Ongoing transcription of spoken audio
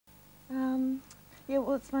Yeah,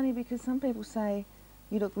 well, it's funny because some people say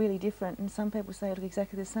you look really different and some people say you look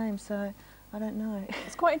exactly the same, so I don't know.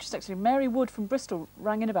 It's quite interesting, actually. Mary Wood from Bristol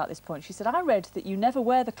rang in about this point. She said, I read that you never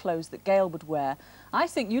wear the clothes that Gail would wear. I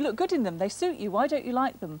think you look good in them. They suit you. Why don't you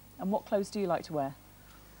like them? And what clothes do you like to wear?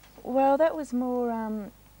 Well, that was more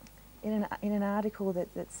in an article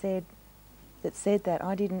that said that.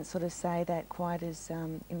 I didn't sort of say that quite as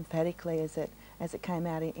emphatically as it came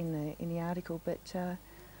out in the article, but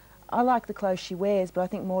I like the clothes she wears, but I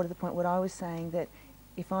think more to the point what I was saying, that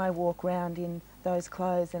if I walk round in those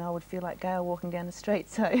clothes, then I would feel like Gail walking down the street.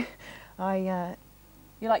 So you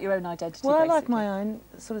like your own identity, well, basically. I like my own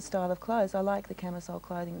sort of style of clothes. I like the camisole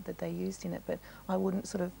clothing that they used in it, but I wouldn't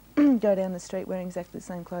sort of go down the street wearing exactly the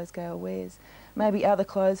same clothes Gail wears. Maybe other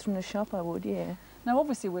clothes from the shop I would, yeah. Now,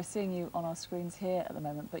 obviously, we're seeing you on our screens here at the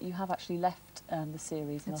moment, but you have actually left the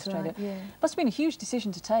series in Australia. Right, yeah. Must have been a huge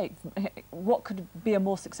decision to take. What could be a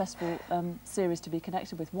more successful series to be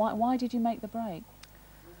connected with? Why did you make the break?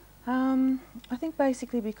 I think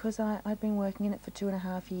basically because I'd been working in it for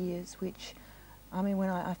 2.5 years, which, I mean,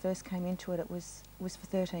 when I first came into it, it was for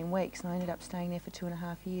 13 weeks, and I ended up staying there for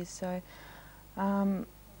 2.5 years. So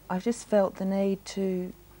I just felt the need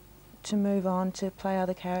to move on, to play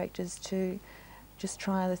other characters, to just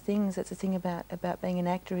try other things. That's the thing about being an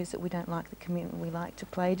actor, is that we don't like the commitment. We like to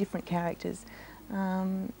play different characters.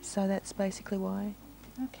 So that's basically why.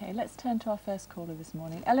 Okay, let's turn to our first caller this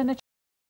morning. Eleanor